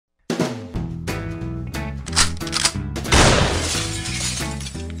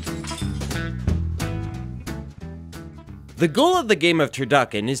The goal of the game of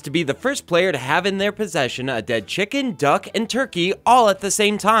Turducken is to be the first player to have in their possession a dead chicken, duck, and turkey all at the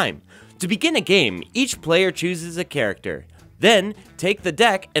same time. To begin a game, each player chooses a character. Then, take the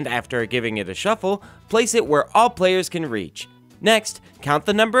deck and after giving it a shuffle, place it where all players can reach. Next, count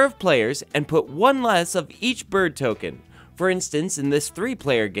the number of players and put one less of each bird token. For instance, in this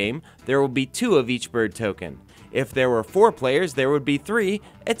 3-player game, there will be 2 of each bird token. If there were 4 players, there would be 3,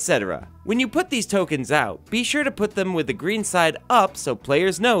 etc. When you put these tokens out, be sure to put them with the green side up so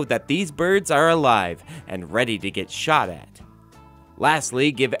players know that these birds are alive and ready to get shot at.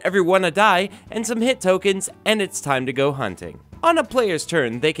 Lastly, give everyone a die and some hit tokens, and it's time to go hunting. On a player's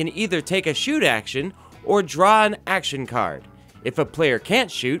turn, they can either take a shoot action or draw an action card. If a player can't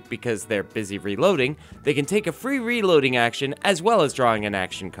shoot because they're busy reloading, they can take a free reloading action as well as drawing an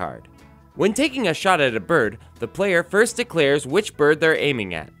action card. When taking a shot at a bird, the player first declares which bird they're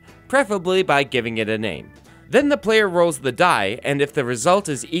aiming at, preferably by giving it a name. Then the player rolls the die, and if the result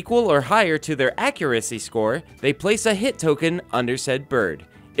is equal or higher to their accuracy score, they place a hit token under said bird.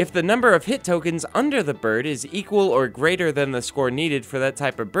 If the number of hit tokens under the bird is equal or greater than the score needed for that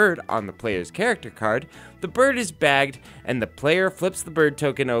type of bird on the player's character card, the bird is bagged and the player flips the bird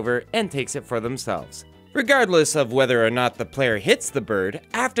token over and takes it for themselves. Regardless of whether or not the player hits the bird,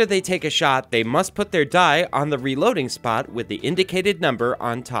 after they take a shot, they must put their die on the reloading spot with the indicated number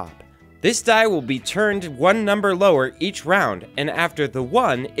on top. This die will be turned one number lower each round, and after the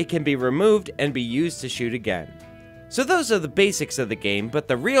 1, it can be removed and be used to shoot again. So those are the basics of the game, but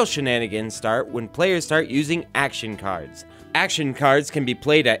the real shenanigans start when players start using action cards. Action cards can be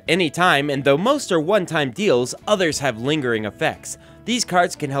played at any time, and though most are one-time deals, others have lingering effects. These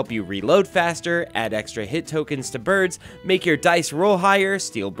cards can help you reload faster, add extra hit tokens to birds, make your dice roll higher,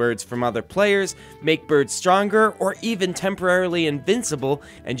 steal birds from other players, make birds stronger, or even temporarily invincible,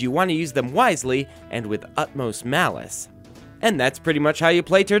 and you want to use them wisely and with utmost malice. And that's pretty much how you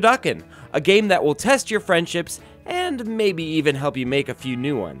play Turducken, a game that will test your friendships and maybe even help you make a few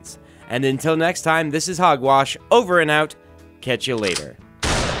new ones. And until next time, this is Hogwash, over and out. Catch you later.